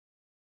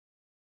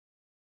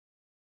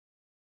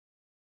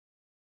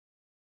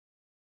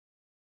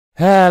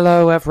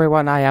Hello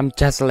everyone, I am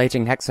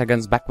Tessellating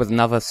Hexagons back with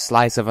another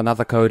slice of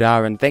another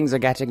Kodar, and things are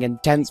getting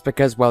intense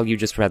because, well, you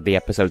just read the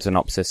episode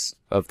synopsis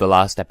of the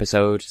last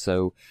episode,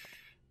 so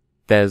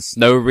there's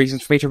no reason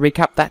for me to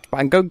recap that, but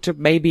I'm going to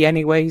maybe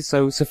anyway.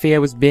 So Sophia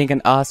was being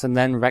an ass, and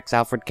then Rex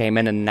Alfred came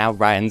in, and now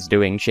Ryan's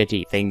doing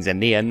shitty things in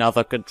the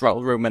another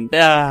control room,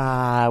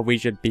 and we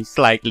should be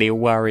slightly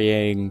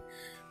worrying.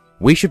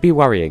 We should be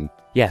worrying.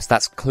 Yes,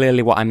 that's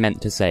clearly what I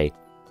meant to say.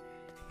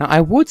 Now,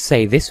 I would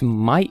say this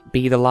might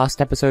be the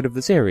last episode of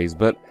the series,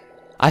 but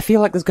I feel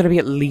like there's going to be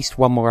at least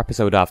one more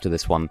episode after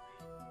this one.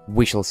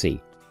 We shall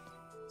see.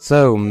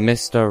 So,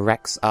 Mr.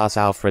 Rex Ars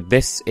Alfred,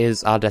 this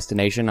is our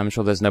destination. I'm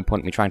sure there's no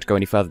point in me trying to go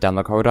any further down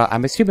the corridor.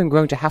 I'm assuming we're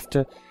going to have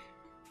to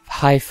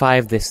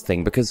high-five this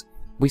thing, because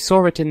we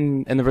saw it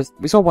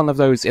we saw one of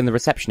those in the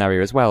reception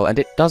area as well, and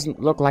it doesn't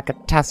look like a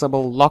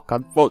testable lock,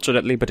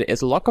 unfortunately, but it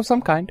is a lock of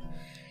some kind.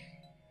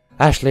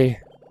 Ashley,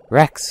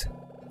 Rex,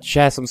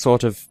 share some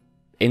sort of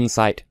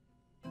insight.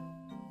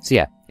 So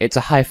yeah, it's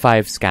a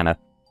high-five scanner.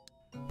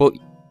 But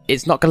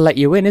it's not going to let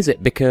you in, is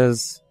it?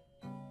 Because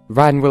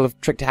Ryan will have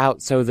tricked it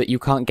out so that you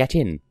can't get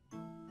in.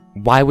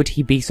 Why would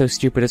he be so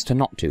stupid as to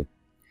not to?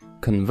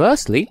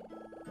 Conversely,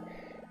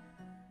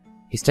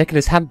 he's taken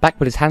his hand back,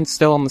 but his hand's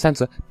still on the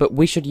sensor, but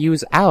we should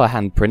use our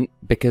handprint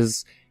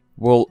because,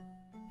 well,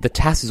 the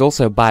TAS is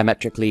also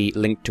biometrically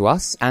linked to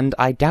us, and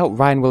I doubt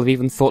Ryan will have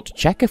even thought to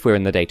check if we're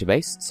in the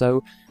database,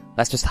 so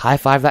let's just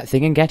high-five that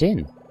thing and get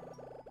in.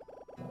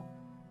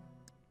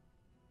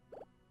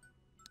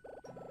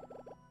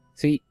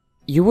 See,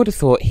 you would have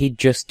thought he'd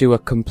just do a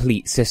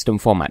complete system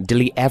format,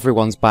 delete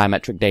everyone's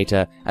biometric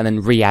data, and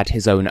then re-add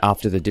his own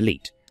after the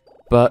delete.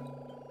 But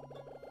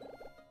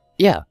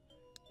yeah,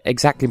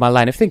 exactly my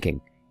line of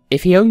thinking.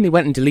 If he only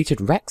went and deleted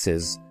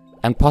Rex's,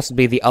 and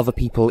possibly the other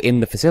people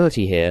in the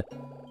facility here,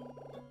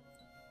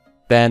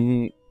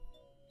 then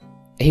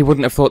he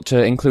wouldn't have thought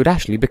to include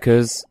Ashley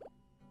because,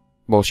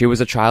 well, she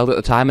was a child at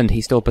the time and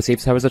he still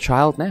perceives her as a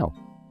child now.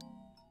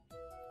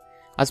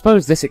 I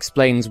suppose this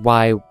explains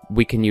why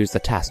we can use the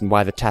TAS and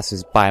why the TAS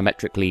is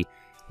biometrically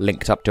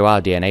linked up to our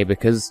DNA,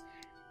 because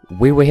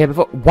we were here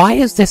before. Why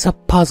is this a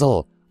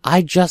puzzle?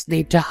 I just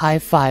need to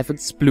high-five and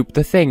sploop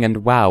the thing,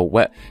 and wow,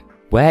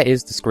 where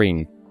is the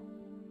screen?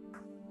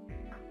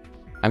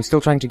 I'm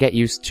still trying to get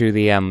used to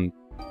the, I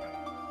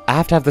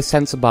have to have the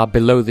sensor bar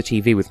below the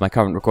TV with my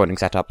current recording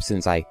setup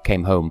since I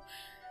came home.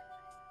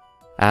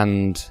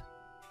 And,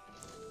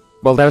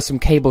 well, there are some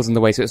cables in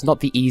the way, so it's not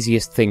the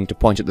easiest thing to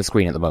point at the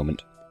screen at the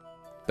moment.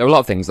 There are a lot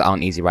of things that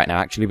aren't easy right now,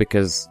 actually,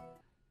 because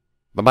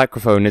the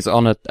microphone is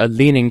on a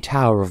leaning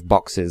tower of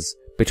boxes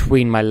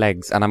between my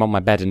legs, and I'm on my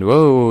bed, and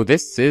whoa,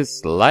 this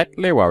is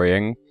slightly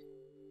worrying.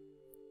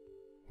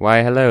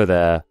 Why, hello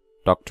there,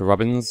 Dr.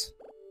 Robbins.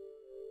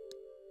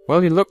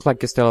 Well, you look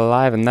like you're still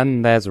alive, and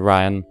then there's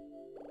Ryan.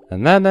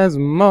 And then there's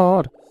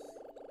Maud.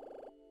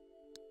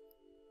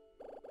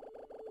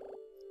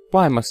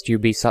 Why must you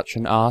be such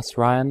an arse,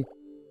 Ryan?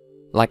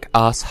 Like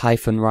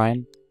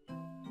arse-Ryan?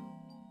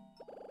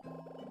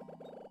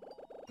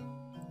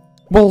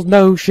 Well,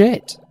 no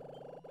shit.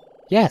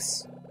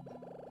 Yes.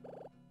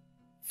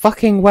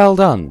 Fucking well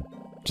done.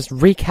 Just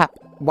recap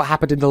what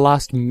happened in the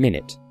last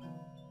minute.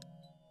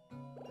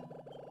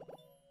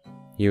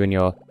 You and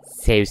your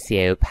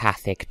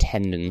sociopathic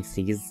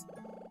tendencies.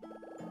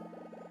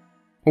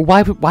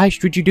 Why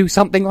should you do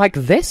something like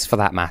this, for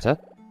that matter?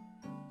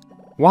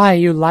 Why are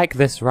you like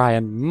this,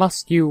 Ryan?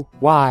 Must you?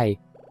 Why?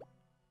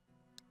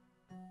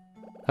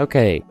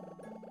 Okay.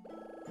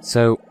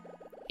 So,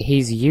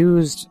 he's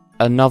used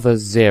another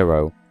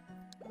 0,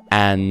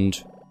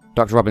 and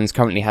Dr. Robbins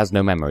currently has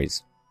no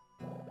memories.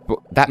 But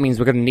that means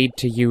we're going to need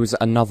to use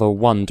another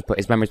 1 to put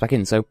his memories back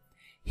in, so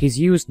he's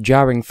used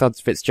Jarring Thuds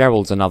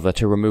Fitzgerald's another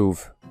to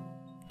remove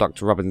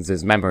Dr.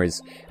 Robbins'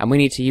 memories, and we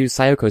need to use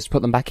Sayoko's to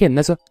put them back in.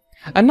 There's a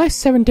nice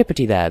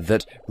serendipity there,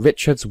 that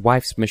Richard's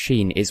wife's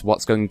machine is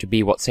what's going to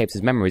be what saves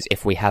his memories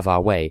if we have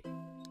our way.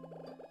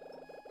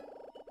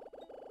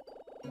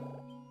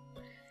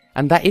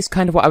 And that is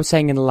kind of what I was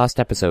saying in the last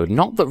episode.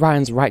 Not that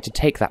Ryan's right to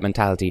take that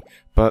mentality,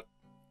 but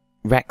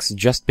Rex,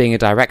 just being a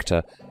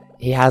director,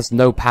 he has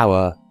no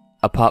power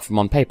apart from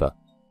on paper.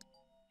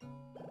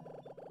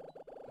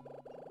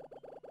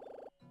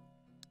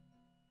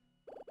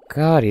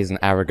 God, he's an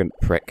arrogant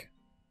prick.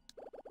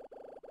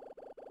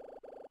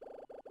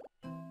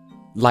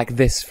 Like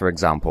this, for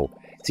example.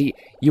 See,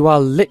 you are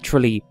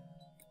literally,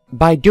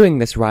 by doing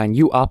this, Ryan,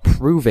 you are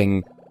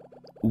proving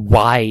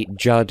why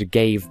Judd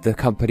gave the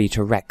company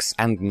to Rex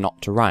and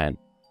not to Ryan.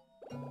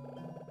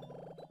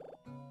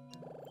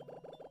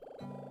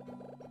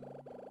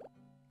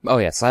 Oh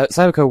yes,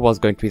 Sayoko was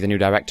going to be the new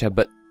director,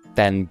 but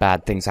then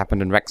bad things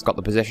happened and Rex got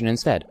the position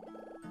instead.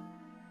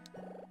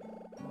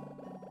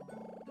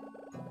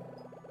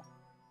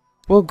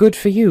 Well, good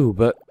for you,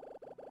 but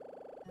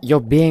you're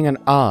being an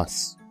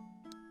arse.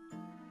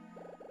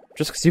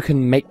 Just because you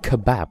can make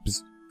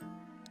kebabs.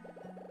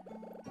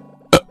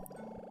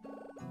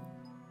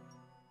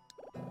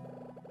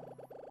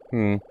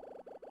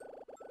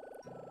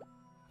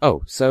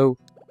 Oh, so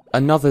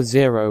another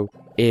 0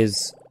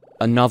 is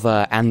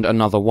another and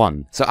another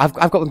one. So I've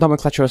got the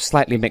nomenclature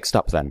slightly mixed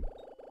up then.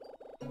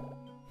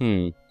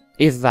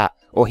 Either that,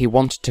 or he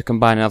wanted to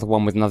combine another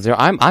one with another zero.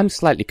 I'm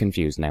slightly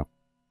confused now.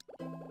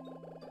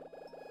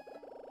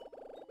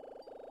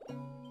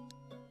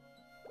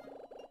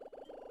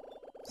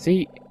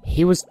 See,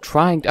 he was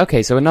trying...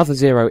 Okay, so another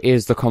zero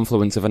is the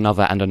confluence of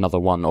another and another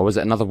one, or was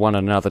it another one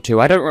and another two?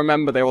 I don't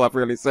remember, they all have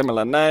really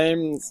similar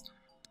names.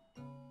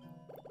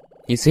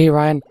 You see,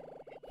 Ryan,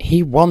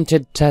 he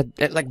wanted to...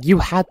 Like, you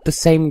had the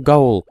same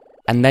goal,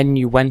 and then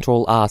you went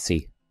all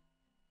arsey.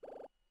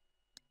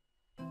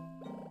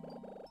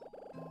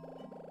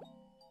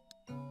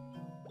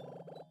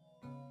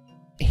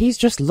 He's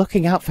just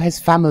looking out for his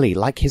family,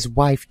 like his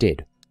wife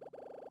did.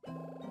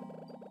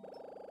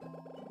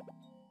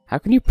 How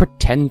can you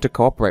pretend to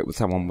cooperate with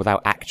someone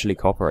without actually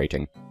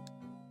cooperating?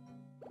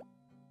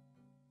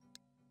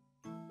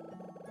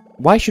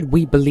 Why should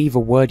we believe a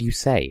word you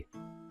say?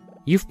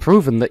 You've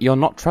proven that you're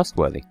not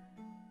trustworthy.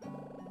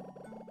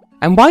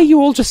 And why are you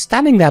all just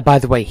standing there, by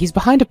the way? He's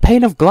behind a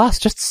pane of glass,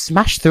 just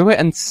smash through it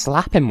and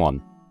slap him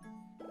one.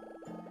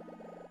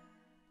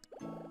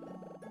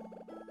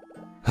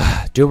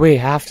 Do we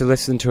have to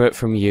listen to it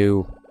from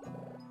you?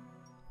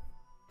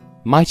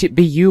 Might it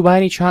be you by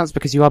any chance,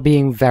 because you are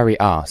being very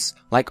arse?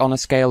 Like on a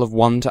scale of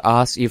 1 to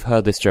arse, you've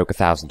heard this joke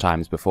 1,000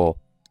 times before.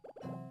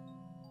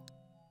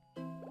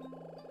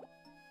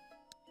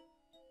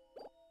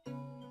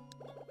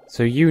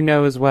 So you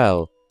know as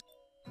well.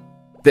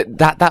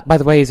 That, by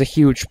the way, is a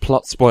huge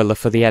plot spoiler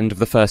for the end of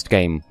the first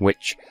game,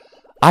 which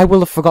I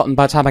will have forgotten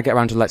by the time I get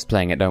around to Let's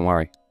Playing it, don't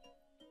worry.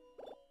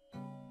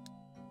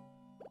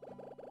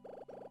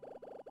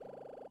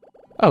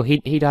 Oh,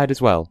 he died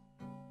as well.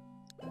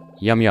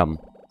 Yum yum.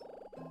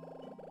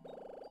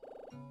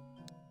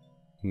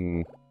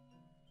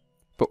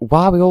 But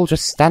why are we all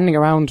just standing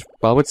around,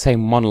 well, I would say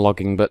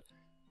monologuing, but...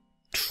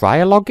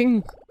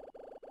 trialoguing?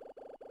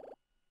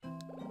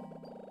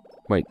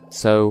 Wait,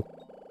 so...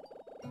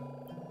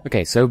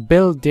 Okay, so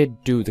Bill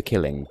did do the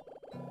killing.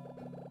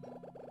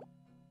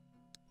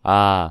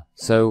 Ah,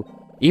 so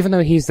even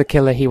though he's the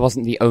killer, he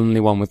wasn't the only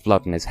one with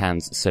blood on his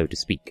hands, so to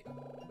speak.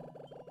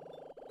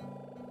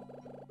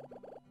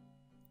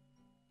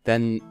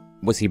 Then,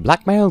 was he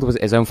blackmailed? Was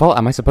it his own fault?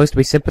 Am I supposed to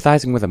be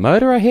sympathizing with a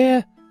murderer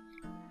here?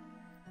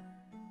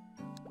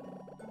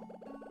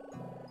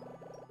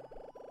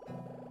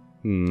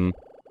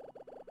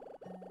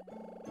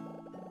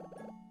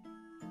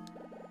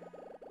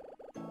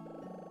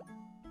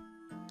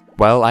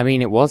 Well, I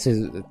mean, it was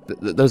his...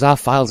 those are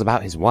files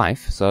about his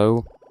wife,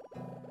 so...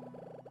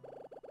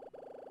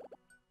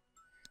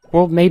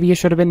 Well, maybe you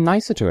should have been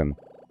nicer to him.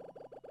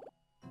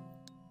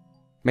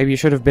 Maybe you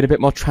should have been a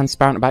bit more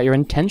transparent about your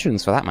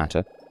intentions, for that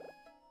matter.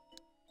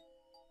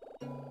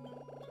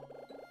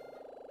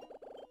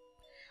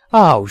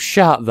 Oh,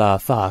 shut the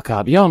fuck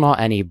up. You're not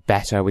any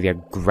better with your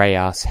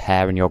grey-ass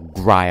hair and your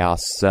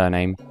grey-ass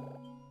surname.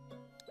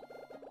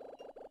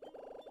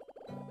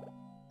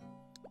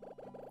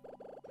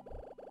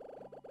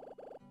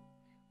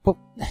 But...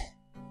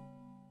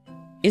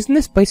 isn't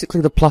this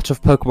basically the plot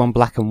of Pokemon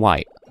Black and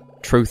White?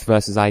 Truth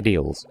versus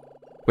ideals?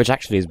 Which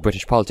actually is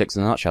British politics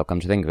in a nutshell,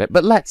 come to think of it,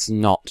 but let's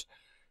not.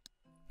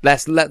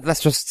 Let's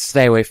just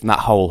stay away from that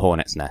whole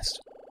hornet's nest.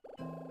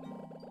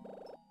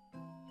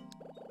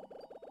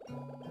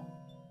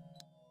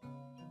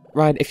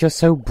 Ryan, if you're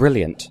so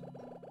brilliant,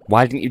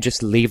 why didn't you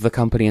just leave the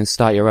company and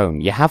start your own?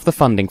 You have the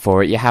funding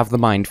for it, you have the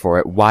mind for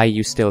it, why are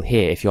you still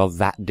here if you're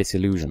that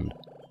disillusioned?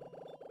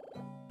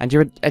 And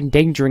you're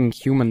endangering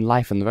human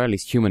life and the very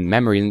least human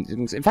memory.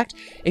 In fact,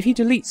 if you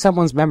delete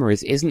someone's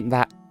memories, isn't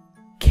that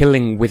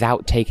killing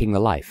without taking the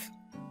life?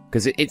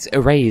 Because it's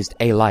erased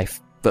a life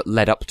that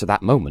led up to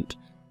that moment.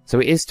 So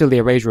it is still the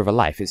erasure of a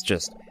life, it's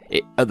just,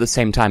 at the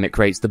same time it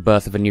creates the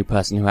birth of a new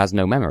person who has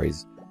no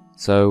memories.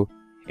 So,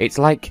 it's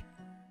like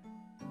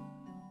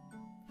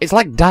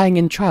dying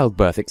in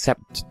childbirth,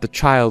 except the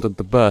child and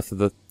the birth are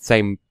the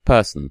same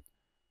person.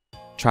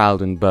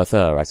 Child and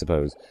birther, I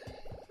suppose.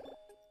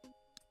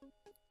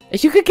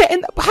 If you could get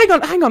in...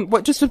 Hang on,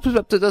 what, just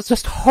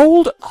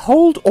hold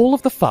all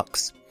of the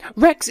fucks.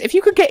 Rex, if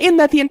you could get in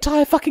there the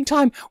entire fucking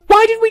time,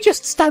 why did we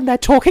just stand there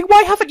talking?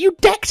 Why haven't you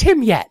decked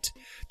him yet?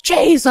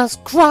 Jesus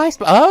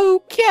Christ!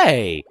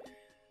 Okay!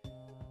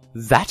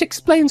 That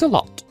explains a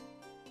lot.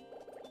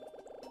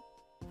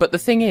 But the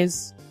thing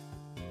is...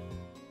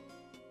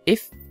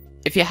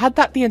 If you had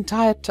that the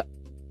entire time...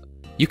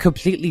 You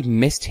completely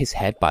missed his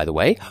head, by the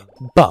way,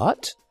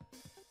 but...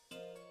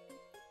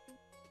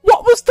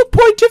 What was the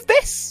point of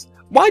this?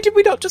 Why did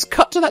we not just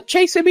cut to that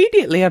chase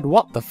immediately, and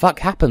what the fuck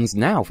happens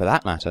now, for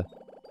that matter?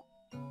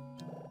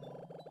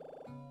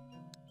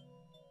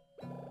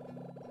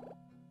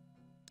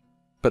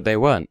 But they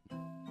weren't.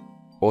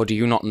 Or do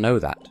you not know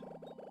that?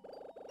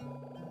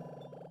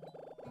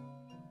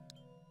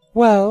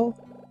 Well...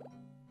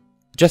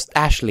 Just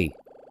Ashley.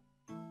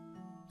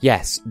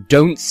 Yes,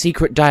 don't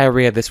secret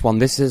diarrhea this one.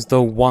 This is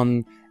the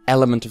one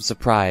element of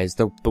surprise.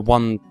 The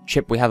one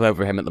chip we have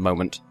over him at the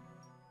moment.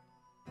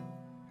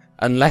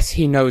 Unless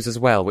he knows as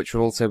well, which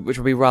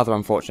would be rather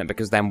unfortunate,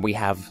 because then we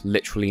have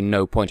literally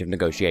no point of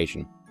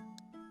negotiation.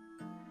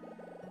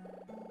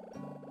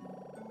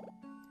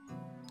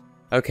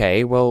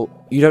 Okay, well,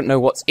 you don't know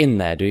what's in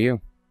there, do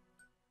you?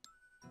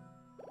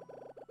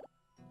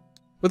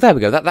 Well, there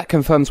we go. That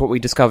confirms what we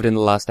discovered in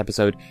the last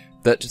episode,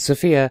 that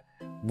Sophia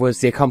was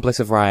the accomplice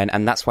of Ryan,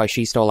 and that's why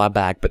she stole our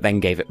bag, but then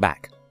gave it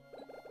back.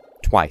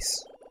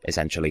 Twice,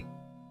 essentially.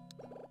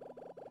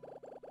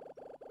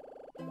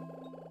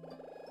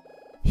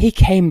 He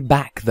came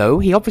back, though.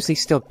 He obviously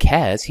still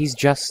cares. He's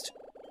just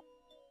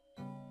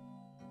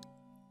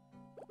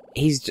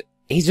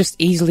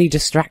easily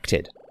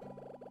distracted.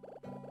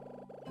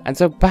 And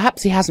so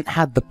perhaps he hasn't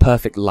had the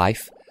perfect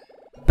life,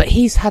 but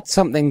he's had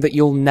something that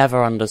you'll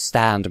never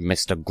understand,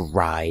 Mr.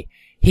 Gry.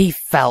 He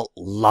felt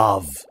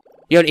love.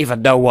 You don't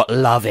even know what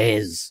love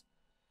is.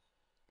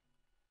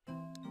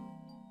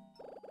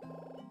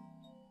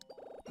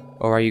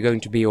 Or are you going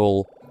to be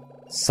all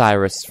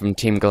Cyrus from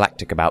Team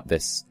Galactic about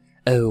this?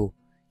 Oh,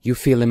 you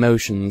feel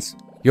emotions.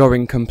 You're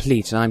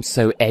incomplete, and I'm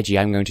so edgy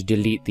I'm going to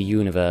delete the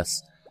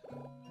universe.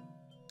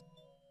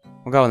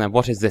 Well, go on then,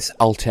 what is this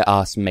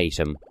alter-ass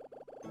matum?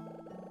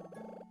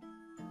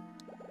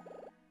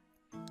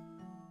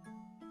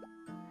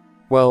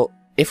 Well,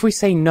 if we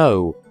say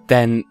no,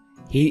 then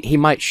he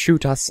might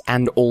shoot us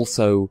and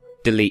also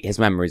delete his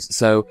memories,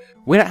 so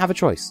we don't have a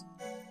choice.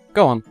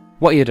 Go on,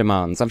 what are your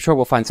demands? I'm sure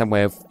we'll find some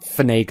way of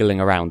finagling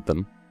around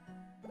them.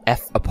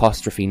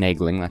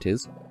 F''nagling, that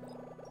is.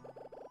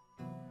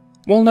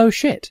 Well, no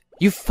shit.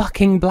 You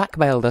fucking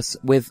blackmailed us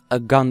with a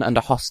gun and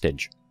a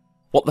hostage.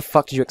 What the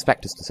fuck did you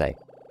expect us to say?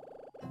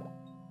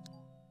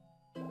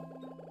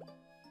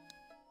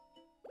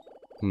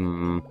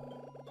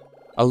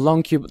 A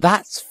long cube...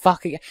 That's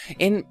fucking...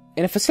 In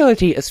a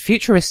facility as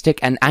futuristic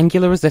and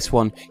angular as this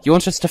one, you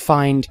want us to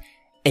find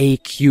a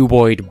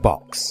cuboid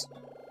box.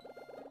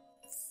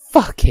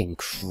 Fucking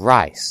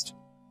Christ.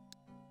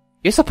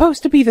 You're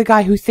supposed to be the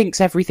guy who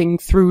thinks everything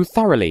through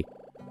thoroughly.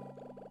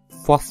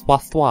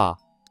 Thwa.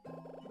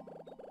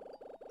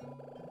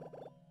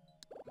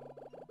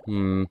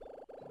 And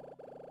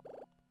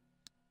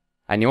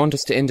you want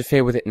us to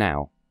interfere with it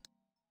now?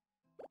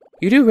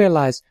 You do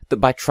realise that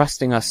by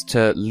trusting us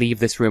to leave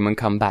this room and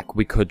come back,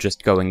 we could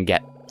just go and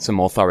get some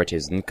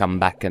authorities and come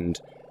back and...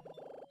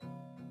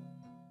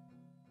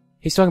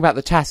 He's talking about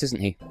the TAS,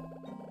 isn't he?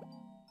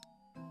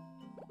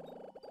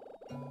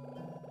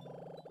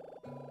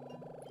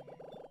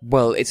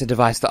 Well, it's a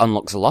device that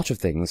unlocks a lot of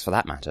things, for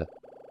that matter.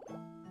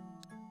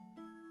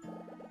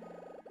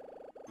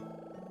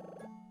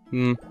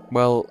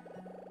 Well...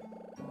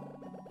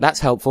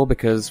 That's helpful,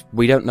 because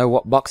we don't know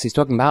what box he's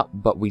talking about,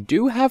 but we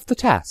do have the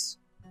TAS.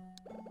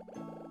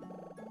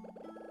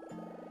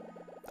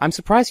 I'm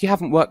surprised you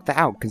haven't worked that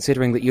out,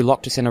 considering that you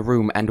locked us in a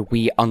room and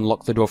we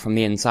unlocked the door from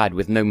the inside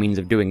with no means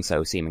of doing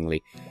so,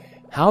 seemingly.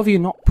 How have you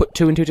not put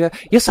two and two together?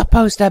 You're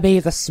supposed to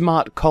be the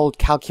smart, cold,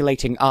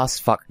 calculating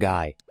arsfuck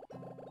guy.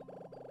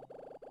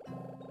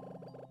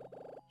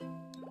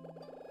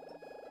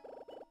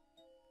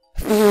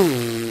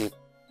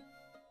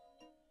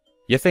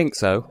 You think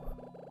so?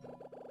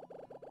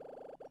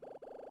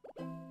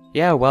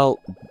 Yeah, well,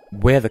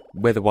 we're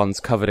the ones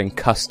covered in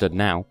custard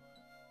now.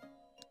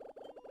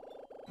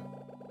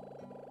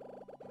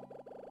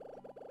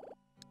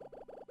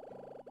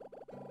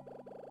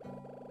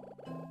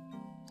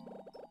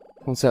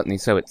 Well, certainly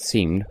so it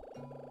seemed.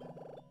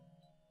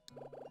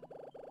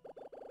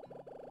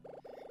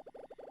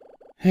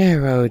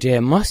 Oh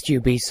dear, must you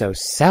be so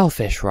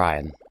selfish,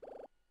 Ryan?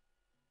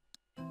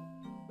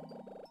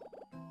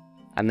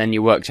 And then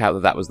you worked out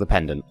that that was the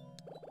pendant.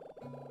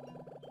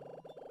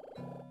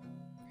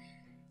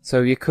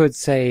 So you could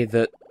say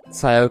that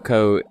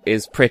Sayoko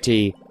is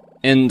pretty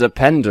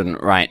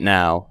independent right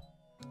now.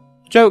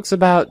 Jokes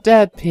about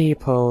dead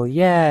people,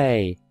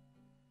 yay!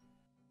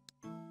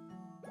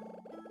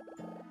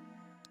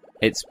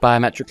 It's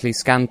biometrically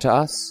scanned to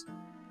us.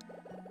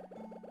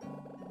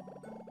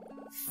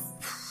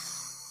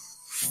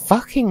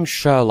 Fucking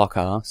Sherlock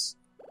ass.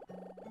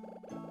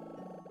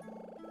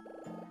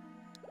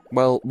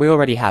 Well, we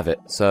already have it,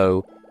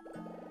 so...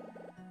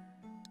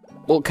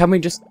 Well, can we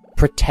just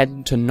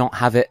pretend to not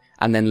have it,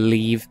 and then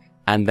leave,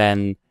 and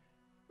then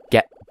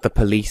get the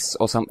police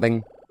or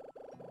something?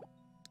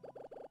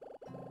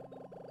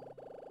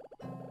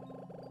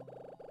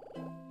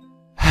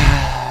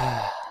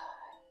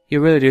 You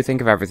really do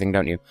think of everything,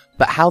 don't you?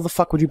 But how the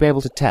fuck would you be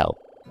able to tell?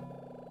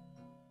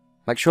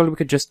 Like, surely we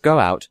could just go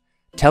out,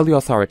 tell the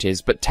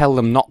authorities, but tell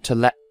them not to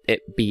let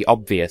it be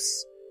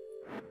obvious.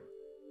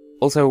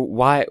 Also,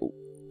 why...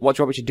 What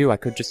do you want me to do? I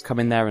could just come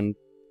in there and...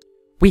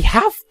 We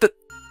have the...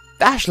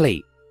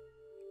 Ashley!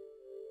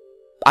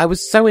 I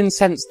was so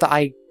incensed that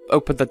I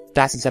opened the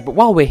DAS and said, but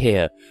while we're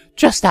here,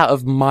 just out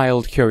of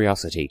mild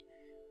curiosity.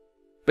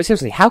 But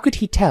seriously, how could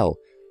he tell?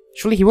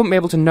 Surely he wouldn't be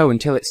able to know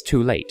until it's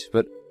too late,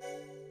 but...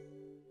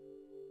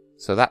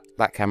 So that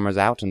camera's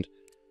out, and...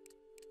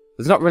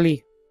 There's not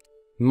really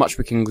much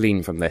we can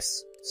glean from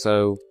this,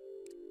 so...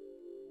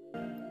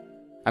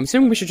 I'm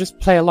assuming we should just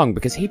play along,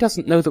 because he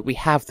doesn't know that we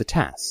have the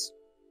TAS.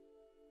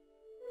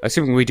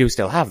 Assuming we do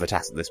still have the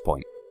task at this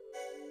point.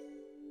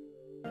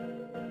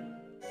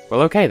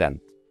 Well, okay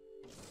then.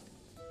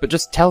 But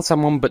just tell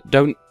someone, but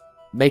don't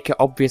make it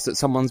obvious that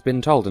someone's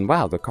been told, and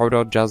wow, the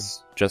corridor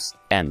does just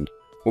end.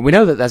 Well, we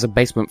know that there's a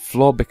basement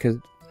floor because...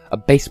 a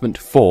basement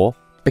 4,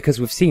 because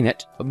we've seen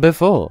it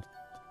before.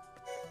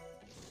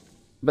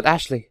 But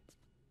Ashley,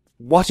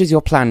 what is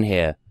your plan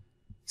here?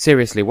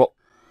 Seriously, what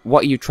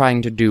are you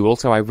trying to do?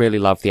 Also, I really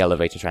love the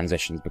elevator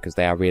transitions, because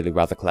they are really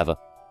rather clever.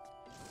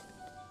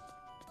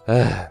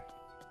 I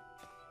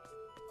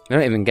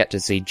don't even get to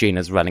see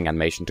Gina's running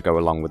animation to go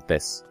along with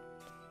this.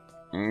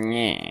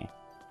 Yeah.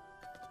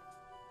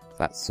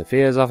 That's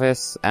Sophia's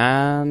office,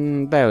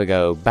 and there we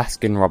go,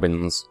 Baskin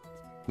Robbins,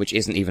 which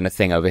isn't even a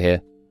thing over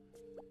here.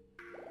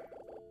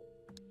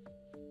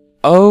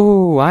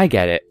 Oh, I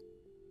get it.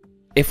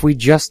 If we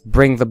just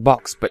bring the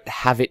box but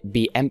have it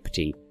be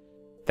empty,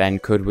 then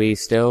could we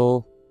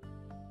still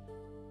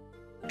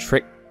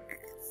trick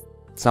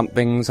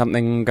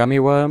something gummy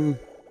worm?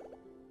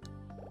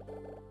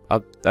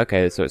 Oh,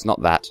 okay, so it's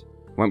not that.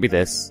 It won't be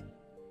this.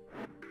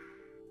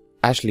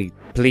 Ashley,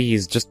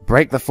 please, just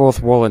break the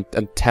fourth wall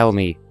and tell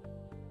me.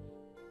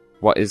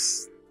 What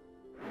is...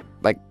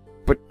 like...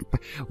 But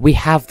we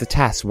have the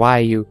task, why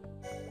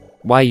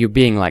are you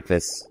being like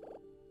this?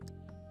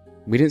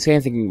 We didn't say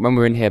anything when we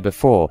were in here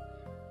before,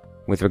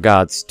 with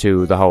regards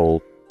to the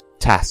whole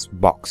task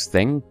box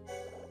thing.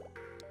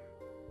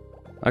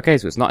 Okay,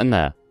 so it's not in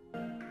there.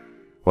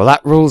 Well,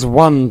 that rules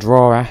 1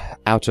 drawer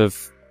out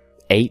of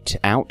 8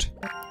 out.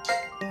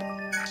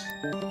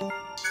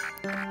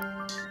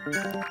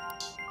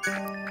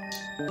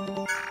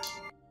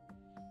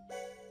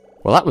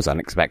 Well, that was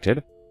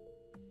unexpected.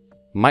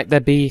 Might there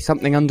be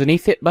something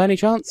underneath it by any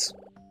chance?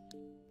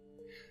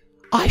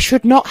 I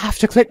should not have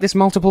to click this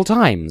multiple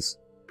times.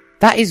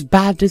 That is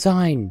bad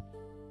design.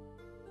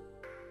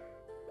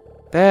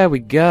 There we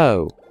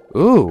go.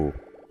 Ooh.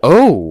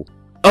 Oh.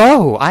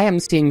 Oh, I am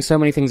seeing so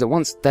many things at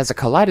once. There's a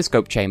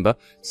kaleidoscope chamber,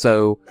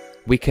 so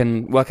we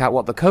can work out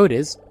what the code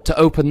is to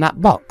open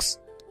that box.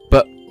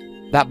 But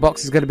that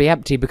box is going to be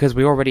empty because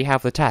we already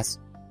have the task.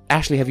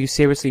 Ashley, have you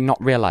seriously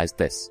not realized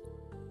this?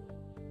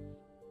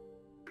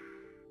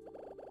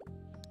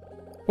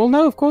 Well,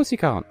 no, of course you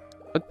can't.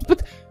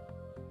 But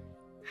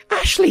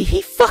Ashley,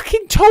 he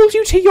fucking told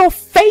you to your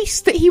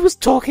face that he was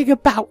talking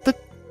about the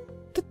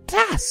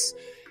task.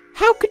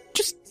 How could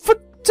just...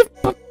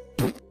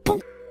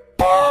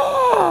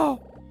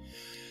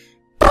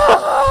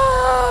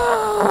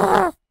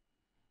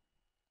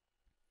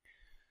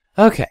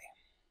 Okay.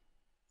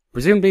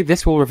 Presumably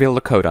this will reveal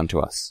the code unto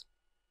us.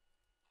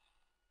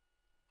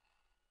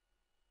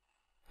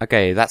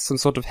 Okay, that's some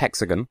sort of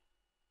hexagon.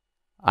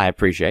 I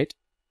appreciate.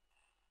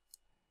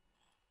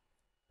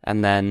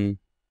 And then...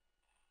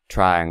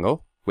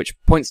 triangle, which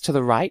points to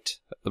the right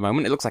at the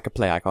moment. It looks like a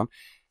play icon.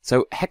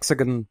 So,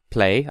 hexagon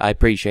play. I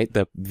appreciate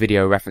the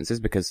video references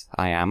because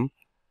I am.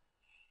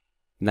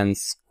 And then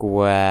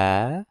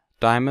square,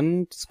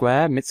 diamond,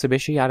 square,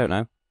 Mitsubishi, I don't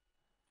know.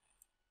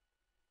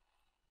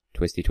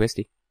 Twisty,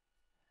 twisty.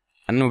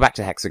 And then we're back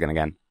to hexagon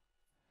again.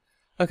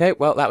 Okay,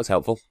 well, that was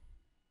helpful.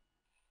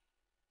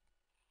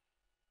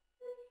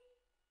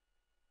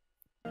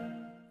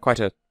 Quite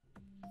a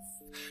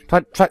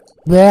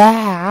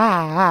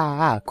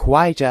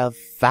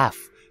faff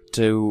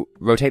to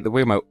rotate the Wii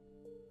remote.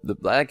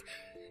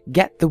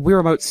 Get the Wii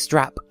remote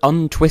strap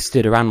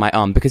untwisted around my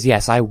arm, because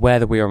yes, I wear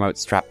the Wii remote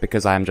strap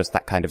because I am just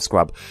that kind of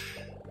scrub.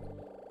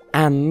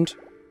 And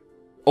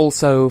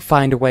also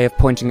find a way of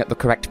pointing at the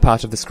correct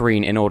part of the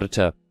screen in order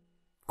to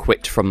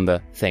quit from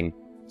the thing.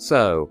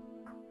 So,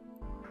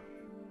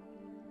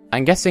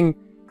 I'm guessing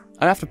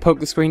I don't have to poke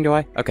the screen, do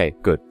I? Okay,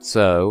 good.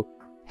 So,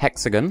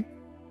 hexagon,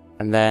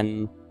 and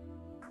then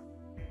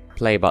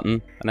play button,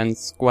 and then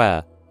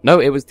square. No,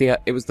 it was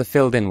the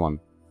filled in one.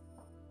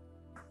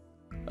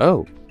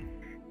 Oh.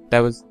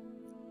 There was...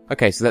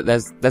 okay, so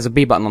there's a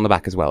B button on the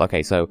back as well.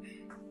 Okay, so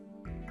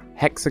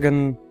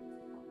hexagon,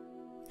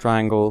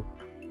 triangle,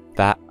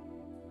 that,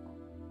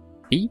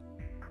 B? Do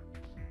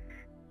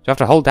I have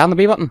to hold down the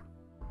B button?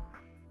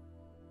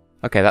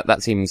 Okay,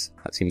 that seems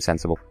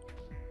sensible.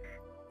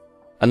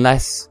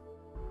 Unless...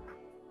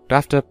 do I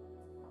have to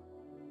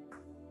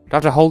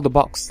hold the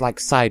box, like,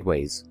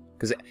 sideways?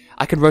 Because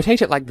I can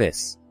rotate it like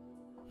this,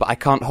 but I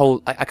can't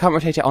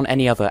rotate it on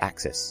any other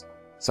axis.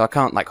 So I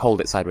can't, like,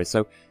 hold it sideways,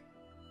 so...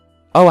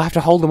 oh, I have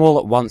to hold them all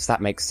at once,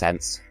 that makes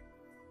sense.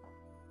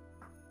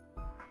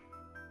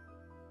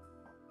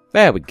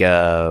 There we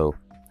go.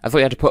 I thought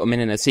you had to put them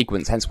in a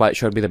sequence, hence why it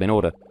showed me them in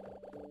order.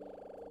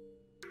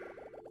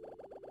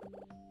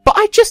 But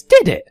I just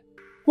did it!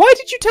 Why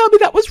did you tell me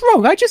that was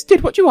wrong? I just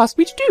did what you asked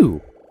me to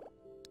do!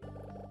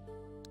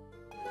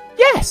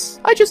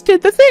 Yes! I just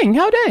did the thing,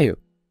 how dare you?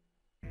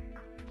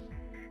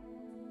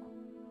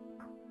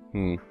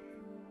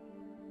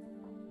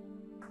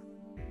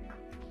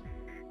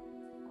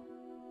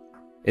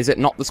 Is it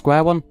not the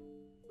square one?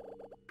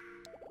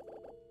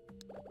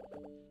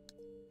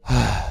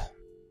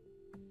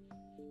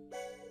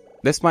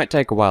 This might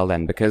take a while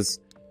then, because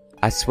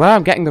I swear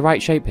I'm getting the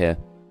right shape here.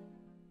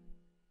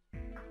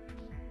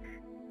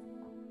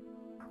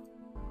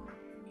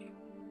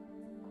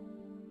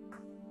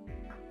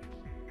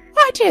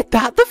 I did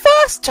that the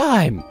first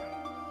time!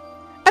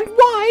 And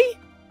why?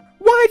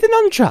 Why the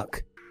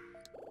nunchuck?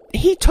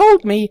 He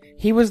told me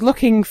he was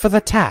looking for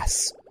the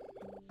tass.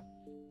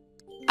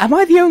 Am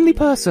I the only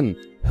person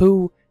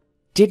who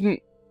didn't,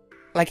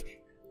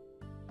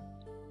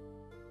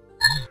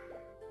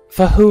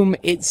 for whom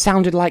it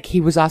sounded like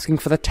he was asking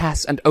for the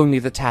tass and only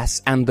the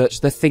tass, and that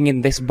the thing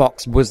in this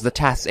box was the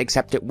tass,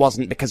 except it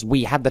wasn't because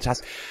we had the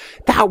tass?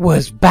 That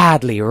was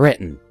badly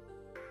written.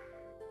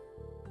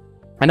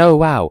 And oh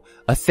wow,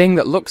 a thing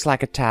that looks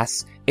like a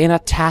tass in a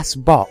tass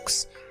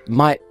box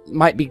might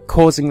be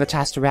causing the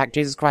tass to react.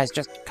 Jesus Christ,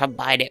 just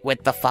combine it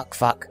with the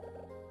fuck.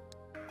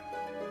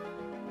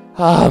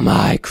 Oh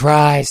my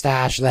Christ,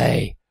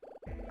 Ashley.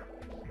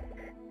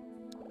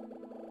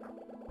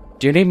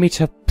 Do you need me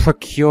to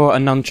procure a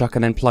nunchuck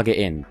and then plug it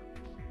in?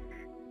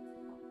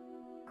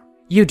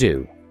 You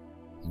do.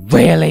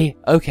 Really?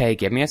 Okay,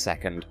 give me a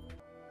second.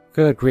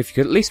 Good grief, you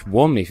could at least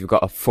warn me if you've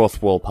got a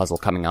fourth wall puzzle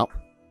coming up.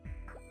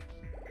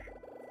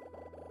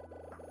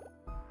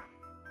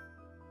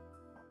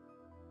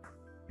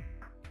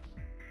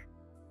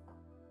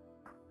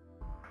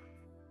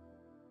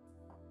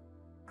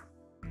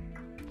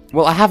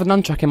 Well, I have a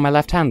nunchuck in my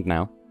left hand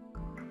now.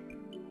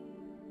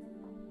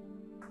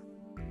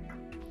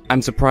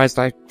 I'm surprised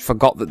I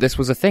forgot that this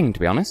was a thing, to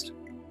be honest.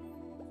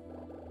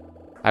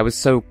 I was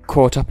so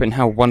caught up in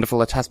how wonderful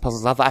the task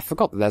puzzles are that I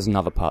forgot that there's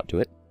another part to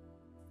it.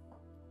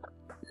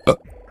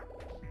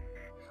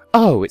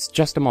 Oh, it's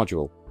just a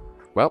module.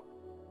 Well,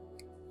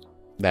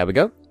 there we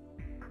go.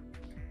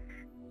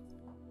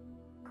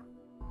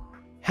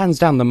 Hands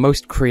down the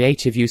most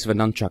creative use of a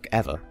nunchuck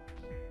ever.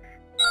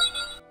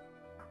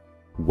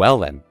 Well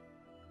then.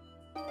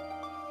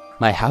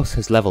 My house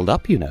has leveled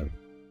up, you know.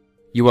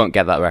 You won't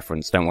get that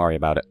reference, don't worry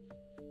about it.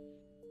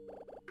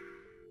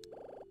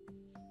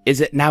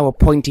 Is it now a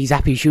pointy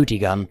zappy shooty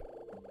gun?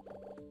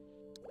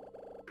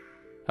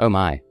 Oh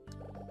my.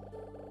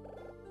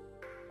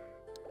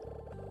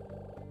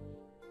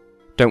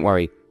 Don't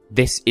worry,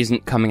 this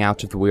isn't coming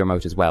out of the Wii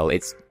Remote as well.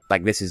 It's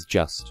like this is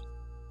just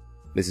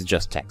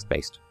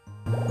text-based.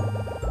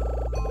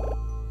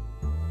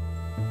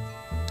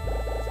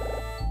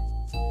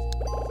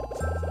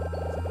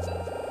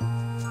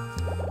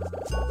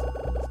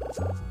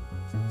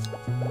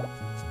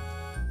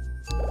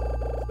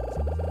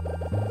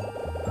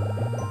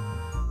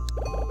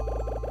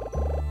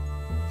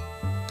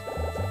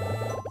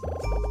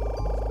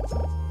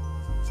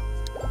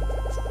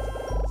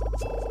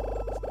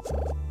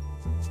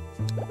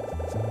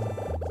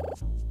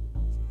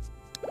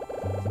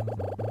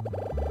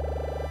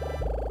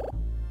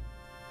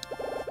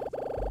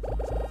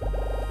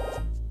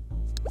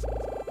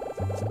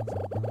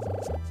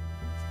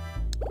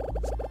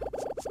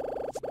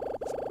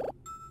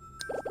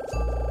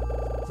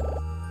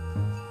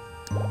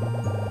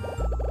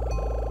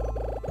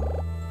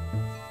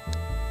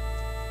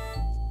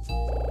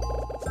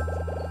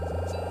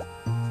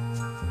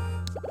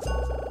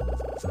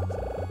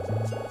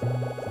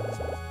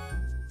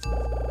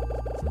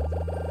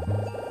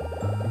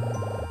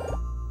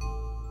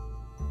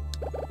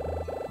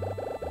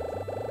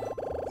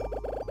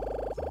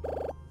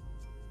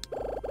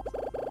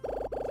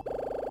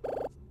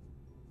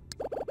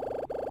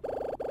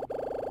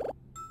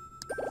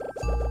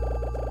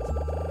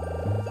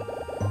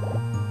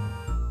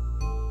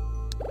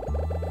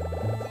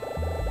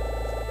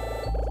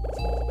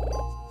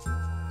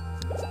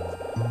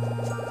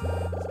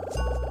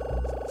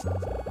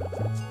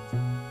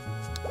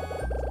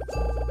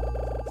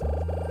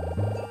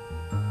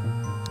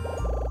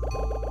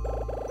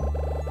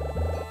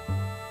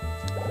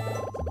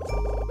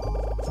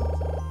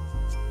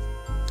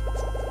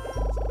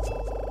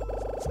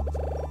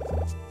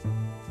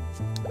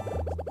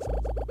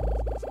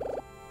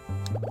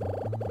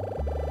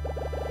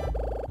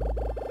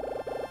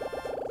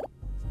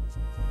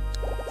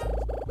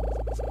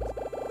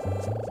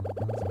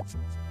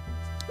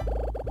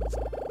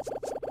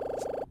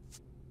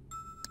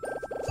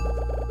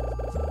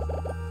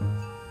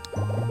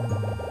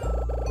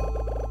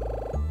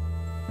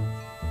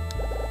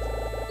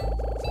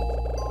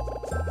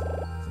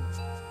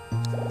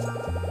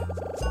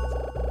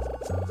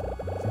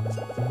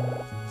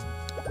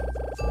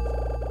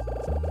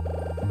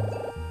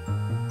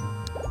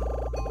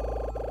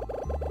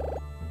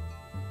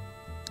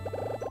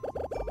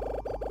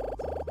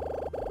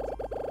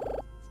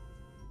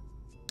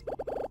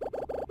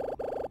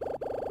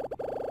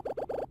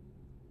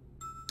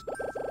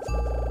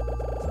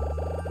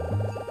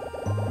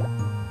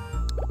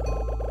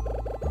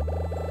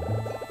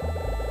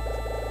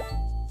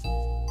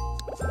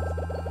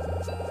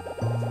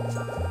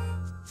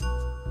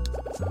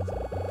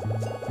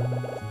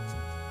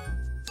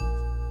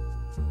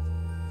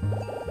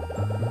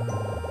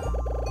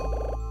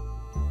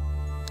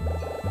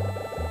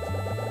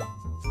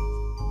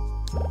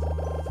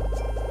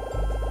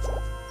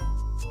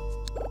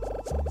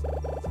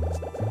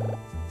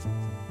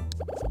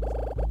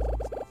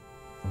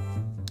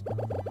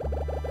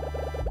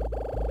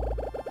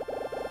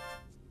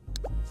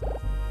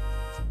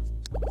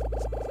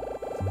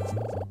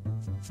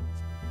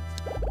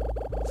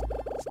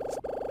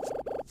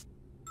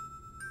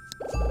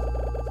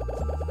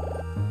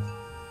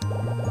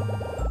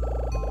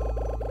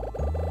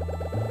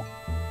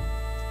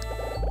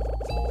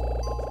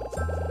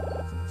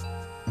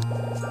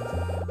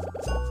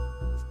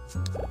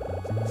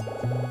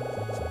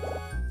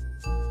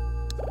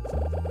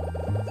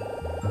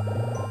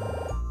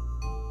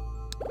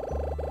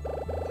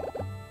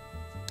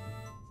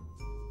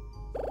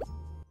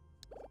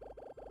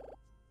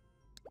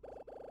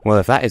 Well,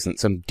 if that isn't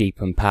some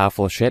deep and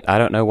powerful shit, I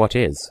don't know what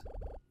is.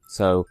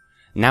 So,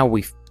 now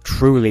we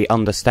truly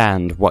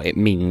understand what it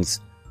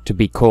means to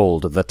be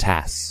called the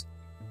TAS.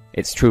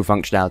 Its true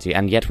functionality,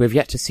 and yet we've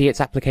yet to see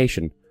its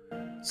application.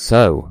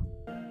 So,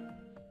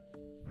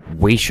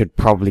 we should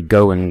probably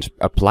go and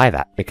apply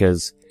that,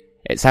 because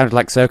it sounded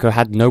like Sayoko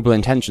had noble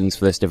intentions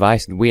for this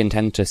device, and we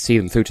intend to see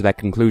them through to their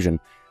conclusion.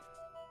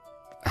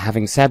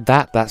 Having said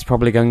that, that's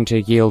probably going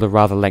to yield a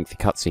rather lengthy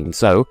cutscene,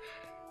 so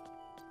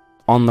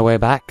on the way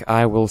back,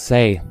 I will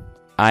say,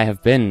 I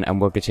have been and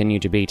will continue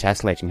to be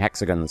tessellating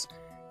Hexagons.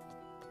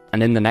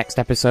 And in the next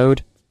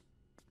episode,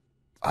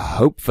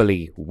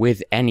 hopefully,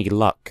 with any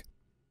luck,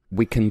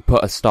 we can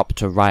put a stop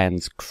to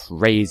Ryan's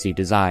crazy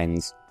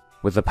designs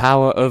with the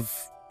power of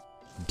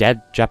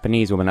dead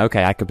Japanese woman.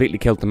 Okay, I completely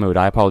killed the mood,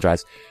 I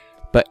apologize.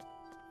 But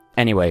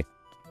anyway,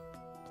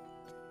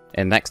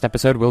 in the next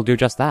episode, we'll do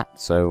just that,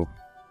 so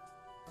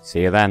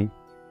see you then.